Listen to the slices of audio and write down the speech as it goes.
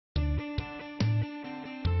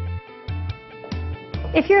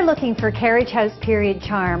If you're looking for carriage house period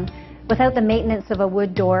charm without the maintenance of a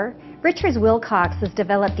wood door, Richards Wilcox has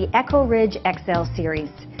developed the Carriage XL series.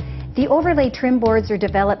 The overlay trim boards are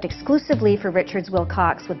developed exclusively for Richards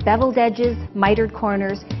Wilcox with beveled edges, mitred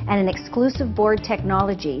corners, and an exclusive board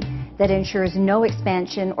technology that ensures no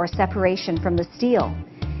expansion or separation from the steel.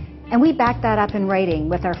 And we back that up in writing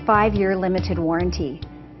with our 5-year limited warranty.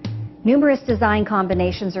 Numerous design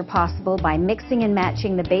combinations are possible by mixing and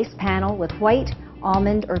matching the base panel with white,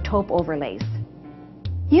 almond, or taupe overlays.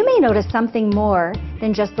 You may notice something more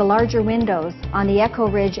than just the larger windows on the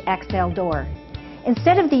Carriage XL door.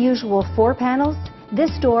 Instead of the usual 4 panels,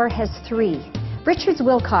 this door has 3. Richards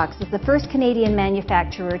Wilcox is the first Canadian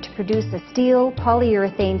manufacturer to produce a steel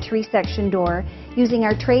polyurethane 3-section door using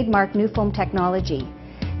our trademarked NuFoam technology.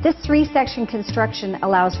 This 3-section construction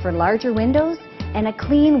allows for larger windows and a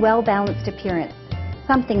clean, well-balanced appearance,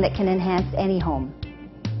 something that can enhance any home.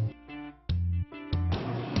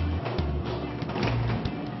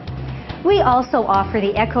 We also offer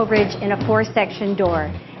the Carriage in a 4-section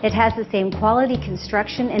door. It has the same quality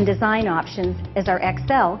construction and design options as our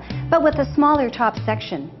XL, but with a smaller top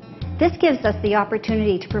section. This gives us the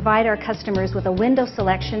opportunity to provide our customers with a window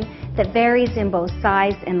selection that varies in both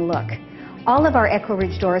size and look. All of our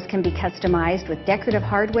Carriage doors can be customized with decorative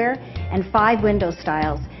hardware and 5 window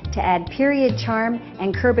styles to add period charm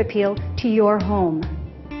and curb appeal to your home.